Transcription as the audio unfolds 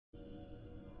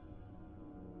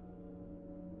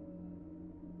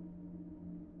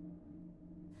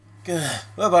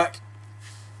We're back.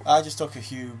 I just took a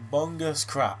humongous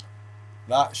crap.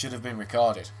 That should have been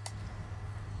recorded.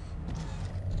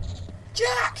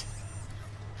 Jack!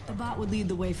 The bot would lead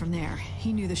the way from there.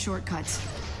 He knew the shortcuts.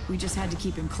 We just had to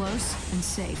keep him close and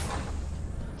safe.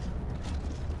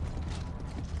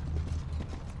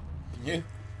 Can you?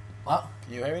 What?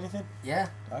 Can you hear anything? Yeah.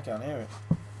 I can't hear it.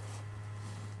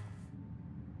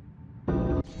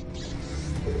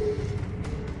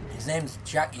 His name's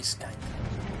Jack, you skank.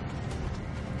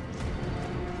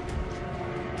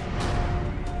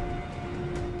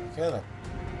 Okay then.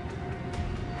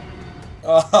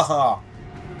 Oh!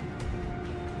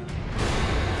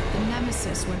 The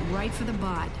Nemesis went right for the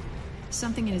bot.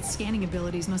 Something in its scanning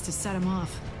abilities must have set him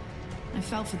off. I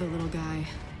felt for the little guy.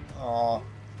 Oh.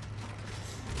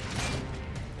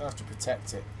 I have to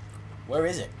protect it. Where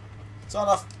is it? It's on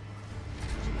off.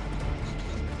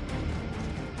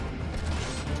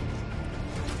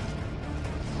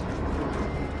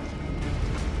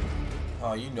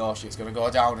 Oh, you know shit's gonna go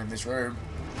down in this room.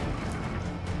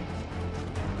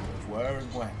 Where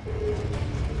and when?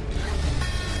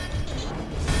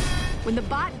 When the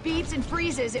bot beeps and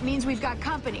freezes, it means we've got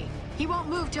company. He won't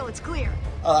move till it's clear.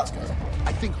 Oh, that's good.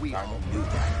 I think we all knew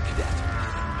that, Cadet.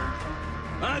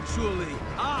 Actually,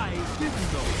 I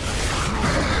didn't know.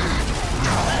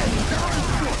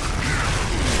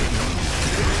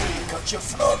 Got your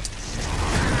front.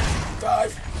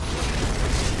 Dive.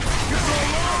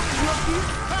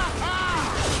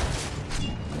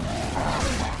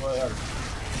 Where?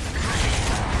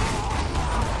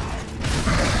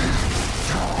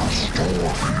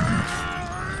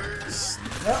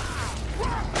 Snap.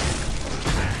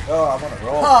 Oh, I'm on a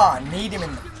roll. Oh, I need him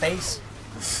in the face.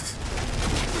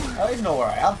 I don't even know where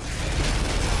I am.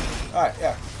 Alright,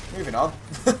 yeah. Moving on.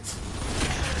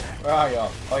 Where are you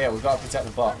all? Oh yeah, we've got to protect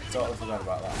the bot. Totally forgot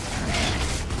about that.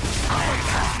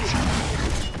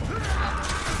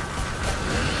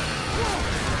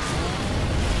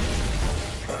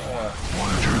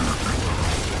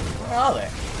 Where are they?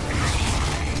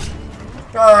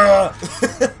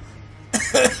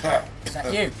 Is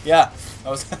that you? Yeah, I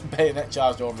was bayonet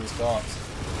charged over his corpse.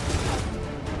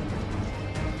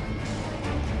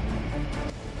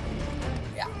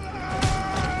 Yeah.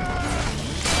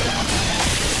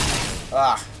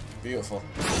 Ah, beautiful.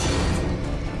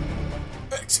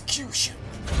 Execution.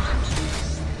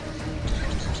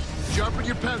 Sharpen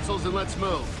your pencils and let's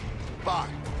move. Bye.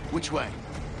 Which way?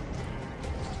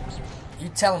 You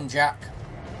tell him, Jack.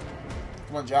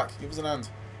 Come on, Jack, give us an hand.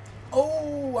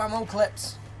 Oh, ammo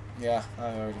clips. Yeah, I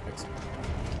already picked some.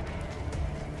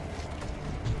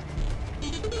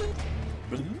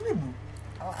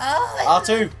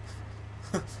 R2.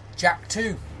 Jack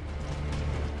 2.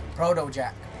 Proto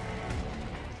Jack.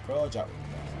 Pro Jack.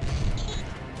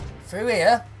 Through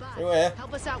here. Bot, Through here.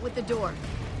 help us out with the door.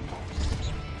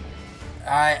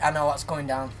 I know what's going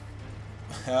down.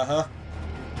 Uh-huh.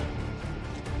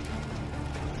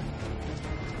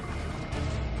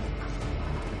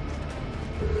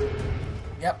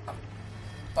 Yep. I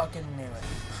fucking knew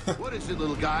it. What is it,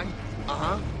 little guy?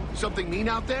 Uh-huh. Something mean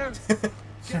out there?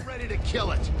 Get ready to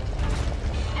kill it.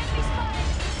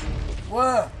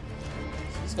 Whoa.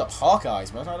 He's got hawk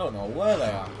eyes, man. I don't know where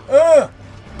they are.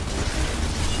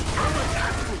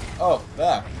 Oh,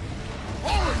 there.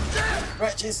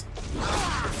 Wretches.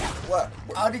 What?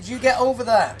 How did you get over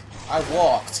there? I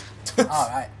walked.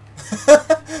 Alright.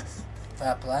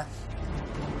 Fair play. I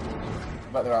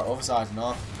bet they're out the other side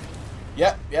now.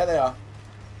 Yep, yeah they are.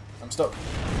 I'm stuck.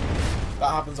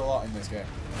 That happens a lot in this game.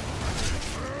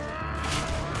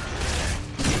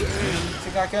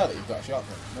 Think I care that you've got a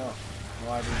shotgun? No.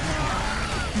 No idea.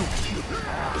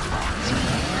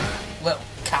 Little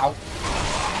cow.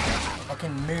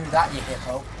 Fucking moo that, you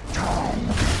hippo.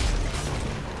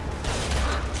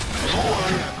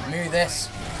 Moo this.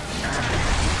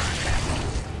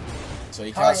 So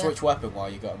you can't switch weapon while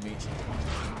you got a meat.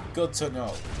 Good to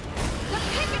know.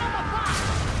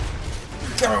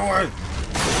 Get away!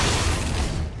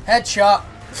 Headshot.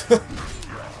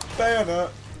 Bayonet.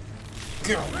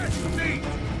 Get away.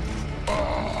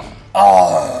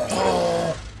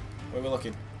 Oh. Where are we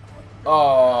looking?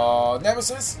 Oh,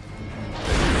 Nemesis?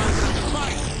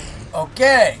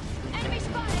 Okay.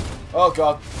 Oh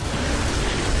god.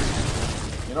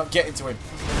 You're not getting to him.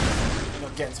 You're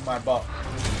not getting to my bot.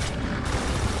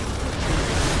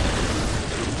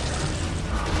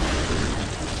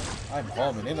 I'm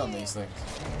homing in on these things.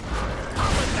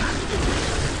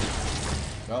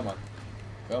 Come on.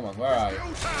 Come on, where are you?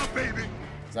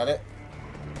 Is that it?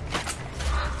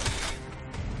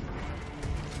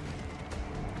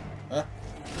 Huh?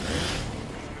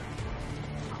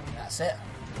 That's it.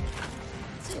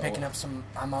 That's Picking up some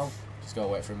ammo. Just gotta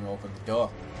wait for him to open the door.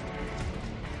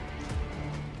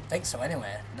 Think so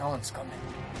anyway. No one's coming.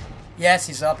 Yes,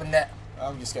 he's opened it.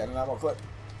 I'm just getting an ammo clip.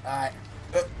 Alright.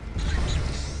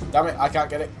 Damn it, I can't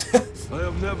get it. I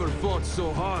have never fought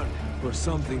so hard for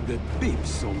something that beeps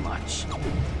so much.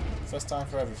 First time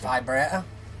for everything. Vibrator.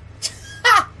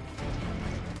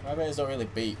 Vibrators don't really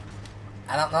beep.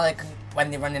 I don't know, like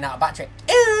when they're running out of battery.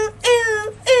 Ew,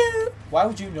 ew, ew. Why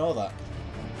would you know that?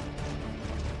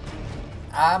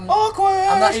 Awkward!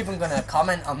 I'm not even going to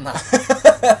comment on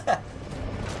that.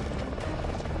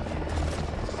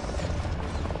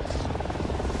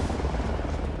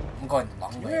 I'm going the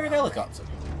long way. You're in a helicopter.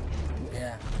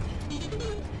 Yeah.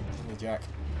 Hey, Jack.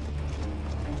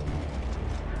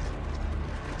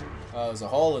 Oh, there's a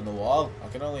hole in the wall. I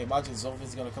can only imagine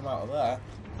something's going to come out of there.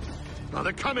 Oh,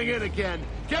 they're coming in again.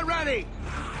 Get ready.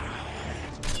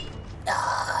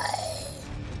 Die.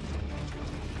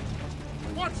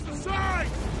 Watch the side.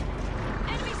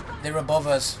 They're above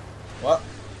us. What?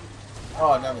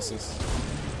 Oh, Nemesis.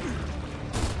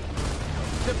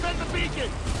 Defend the beacon.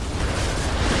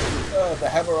 Oh, the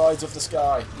hemorrhoids of the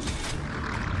sky.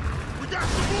 We got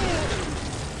the move.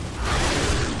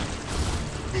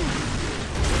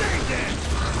 Stay there.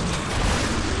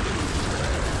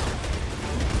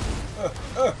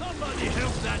 Somebody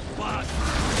help that bot.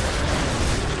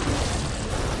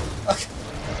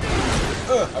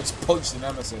 I just punched the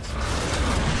Nemesis.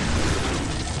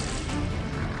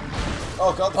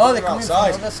 Oh god, Oh, they're they're coming coming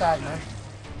outside. from the other side, man.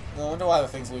 No wonder why the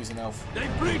thing's losing health. They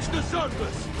breached the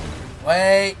surface.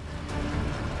 Wait.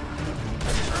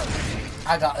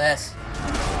 I got this.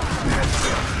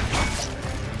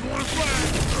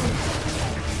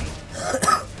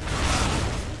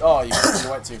 Oh, you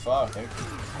went too far, I think.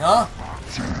 No?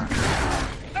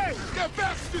 Hey, get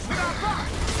back. Just get out back.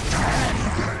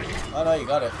 Oh no, you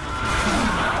got it.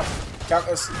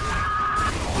 Counters.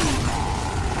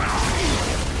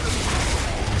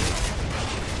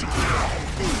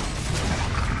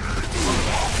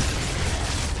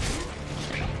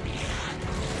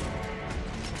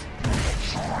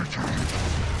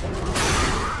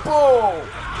 Whoa!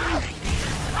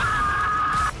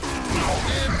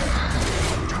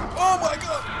 Oh my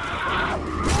god!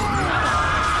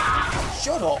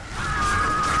 Shut up!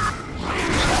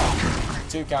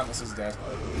 Two Countesses dead.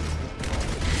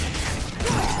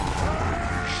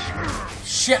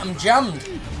 Shit, I'm jammed.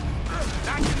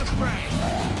 Back in the fray.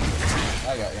 I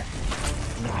got you.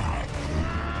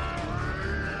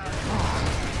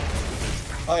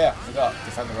 Oh yeah, forgot.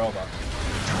 Defend the robot.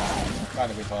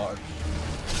 Kind of important.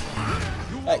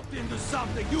 You Hey. walked into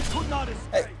something you could not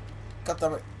escape. Hey! God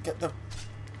damn it. Get the...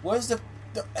 Where's the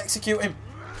execute him?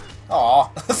 Aw.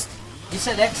 You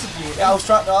said execute. Yeah, I was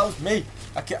trying... No, that was me.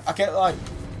 I can't like,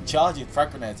 charging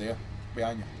frag grenades here.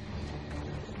 Behind you.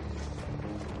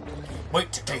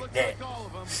 Wait to take that. Like all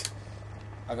of them.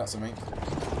 I got some ink.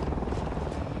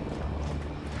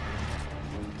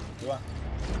 Do I?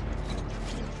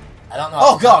 I don't know.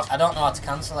 Oh, God! I don't know how to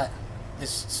cancel it. There's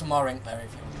some more ink there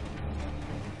if you...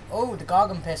 Oh, the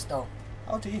Gorgon pistol.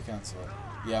 How do you cancel it?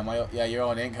 Yeah, your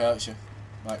own ink hurts you.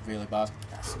 Like, really bad.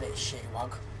 That's a bit shitty,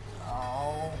 wog.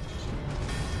 Oh.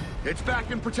 It's back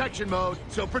in protection mode,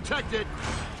 so protect it.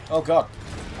 Oh god.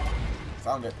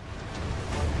 Found it.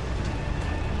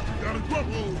 Got a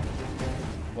trouble.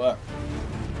 Where?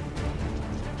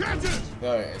 Catch it.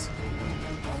 There it is.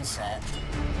 One sec.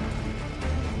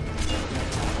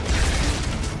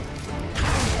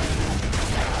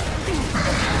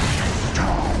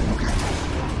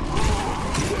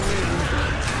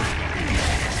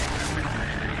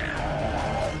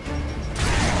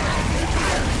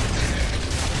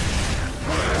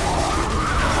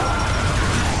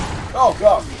 Oh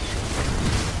god!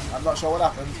 I'm not sure what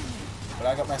happened, but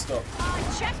I got messed up.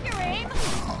 Check your aim.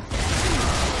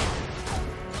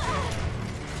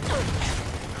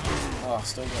 Oh,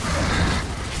 still going.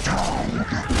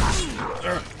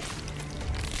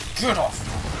 Get off!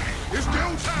 It's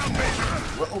downtown,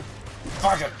 baby. Little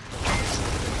faggot!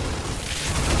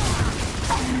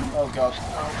 Oh god.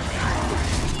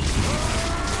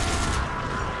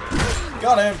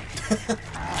 Got him!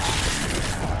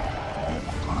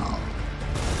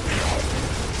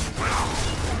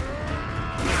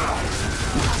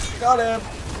 Got him!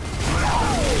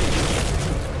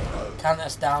 Count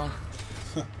us down.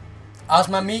 How's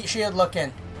my meat shield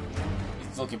looking?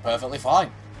 He's looking perfectly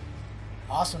fine.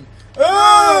 Awesome.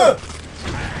 Ah!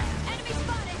 Enemy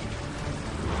spotted.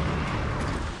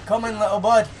 Come in, little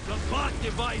bud. The bot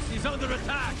device is under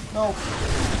attack. No.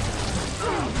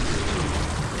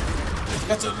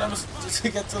 Get to the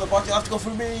get to the box. You have to go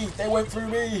through me. They went through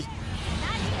me.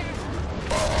 Not here.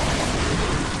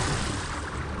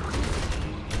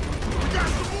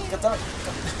 God damn it.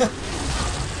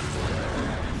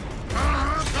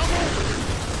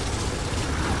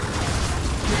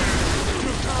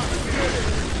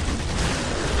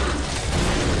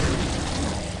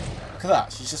 Look at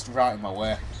that, she's just right in my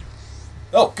way.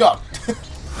 Oh, God!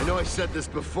 I know I said this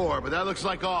before, but that looks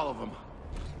like all of them.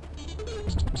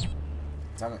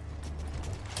 Damn it.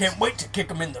 Can't wait to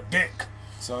kick him in the dick.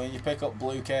 So you pick up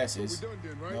blue cases.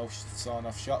 No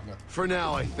sawn-off shotgun. For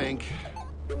now, I think.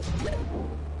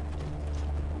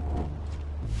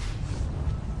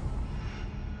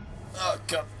 Oh,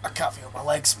 God, I can't feel my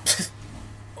legs.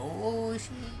 Oh, shit.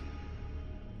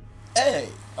 Hey!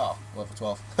 Oh, level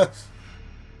 12.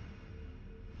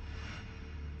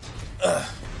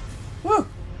 Woo!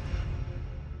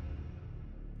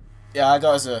 Yeah, I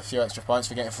got us a few extra points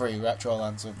for getting 3 retro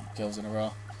lands kills in a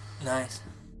row. Nice.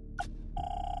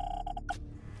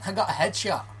 I got a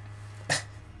headshot.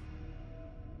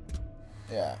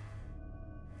 Yeah.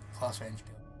 Close range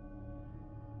kill.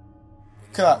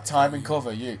 Look at that time and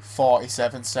cover, you.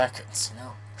 47 seconds.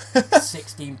 No.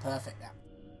 16 perfect.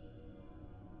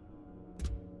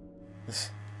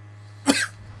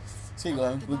 See,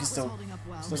 Glenn, The we bot can was still... holding up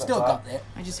well. Still got it.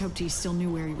 I just hoped he still knew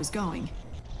where he was going.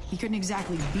 He couldn't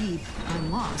exactly beep,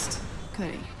 I'm lost,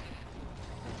 could he?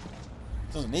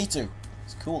 Doesn't need to.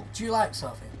 It's cool. Do you like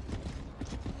Sophie?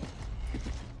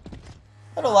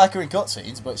 I don't like her in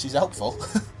cutscenes, but she's helpful.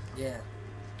 Yeah.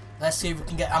 Let's see if we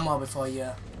can get ammo before you...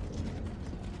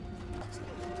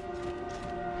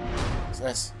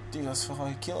 Let's do this for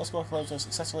you. Kill a squad players who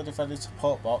successfully defended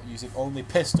support bot using only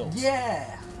pistols.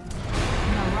 Yeah!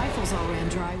 When our rifles all ran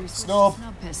dry, we switched Snub. to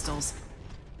snub pistols.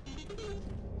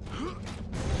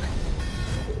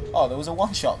 Oh, there was a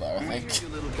one-shot there, I think. You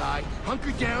little guy,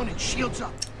 hunker down and shields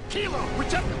up. Kilo,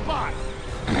 protect the bot.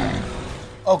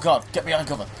 Oh God, get behind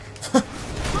cover.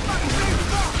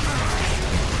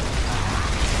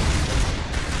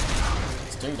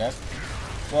 It's 2 dead.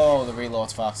 Whoa, the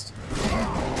reload's fast.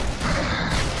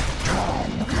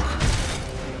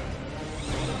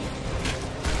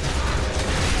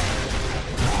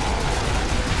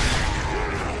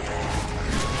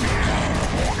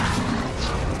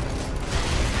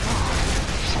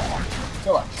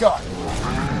 Come on, God.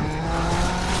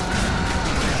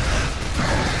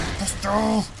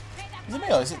 Pistol. Is it me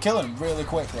or is it killing him really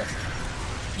quickly?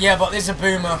 Yeah, but there's a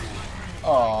boomer.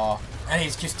 Oh, And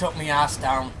he's just took me ass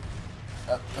down.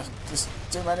 there's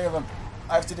too many of them.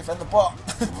 I have to defend the bot.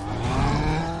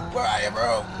 Where are you,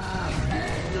 bro?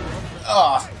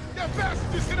 Oh.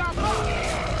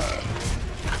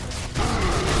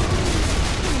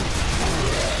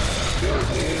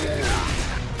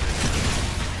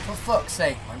 For fuck's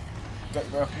sake, man. Got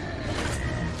you, bro.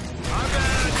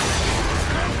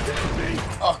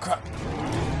 Oh, crap.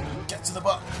 Get to the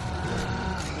bot.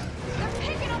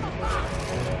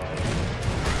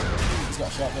 He's got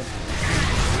a shotgun.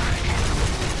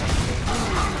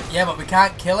 Yeah, but we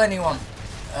can't kill anyone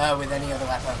with any other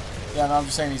weapon. Yeah, no, I'm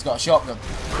just saying he's got a shotgun.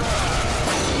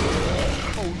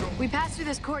 We passed through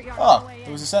this courtyard. Oh, all the way there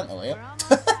in. was a sentinel here. We're almost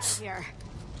out of here.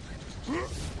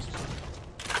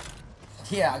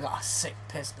 Yeah, I got a sick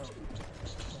pistol.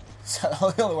 Is that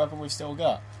the only weapon we've still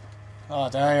got? Oh,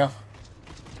 damn.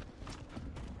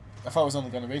 I thought it was only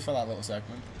going to be for that little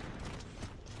segment.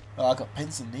 Oh, I got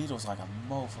pins and needles like a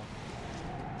mofo.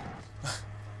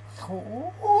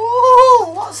 Ooh,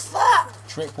 what's that?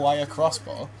 Tripwire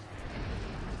crossbow.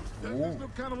 Doesn't this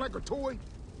look kind of like a toy?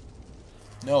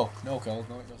 No, no, Cole.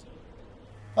 No, it doesn't.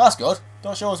 Oh, that's good.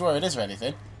 Don't show us where it is or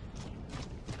anything.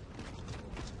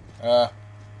 Where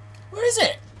is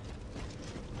it?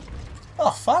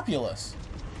 Oh, fabulous.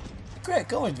 Great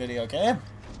going, video game.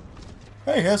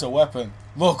 Hey, here's a weapon.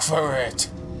 Look for it.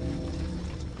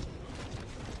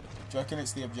 Do you reckon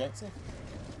it's the objective?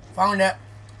 Found it.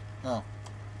 Oh.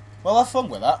 Well, have fun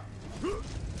with that.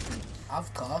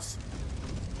 Of course.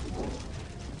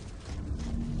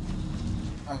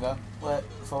 Hang on. Wait,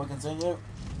 before we continue.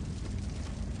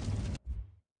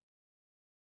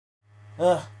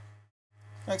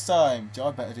 Next time,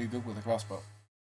 Joe better do good with the crossbow.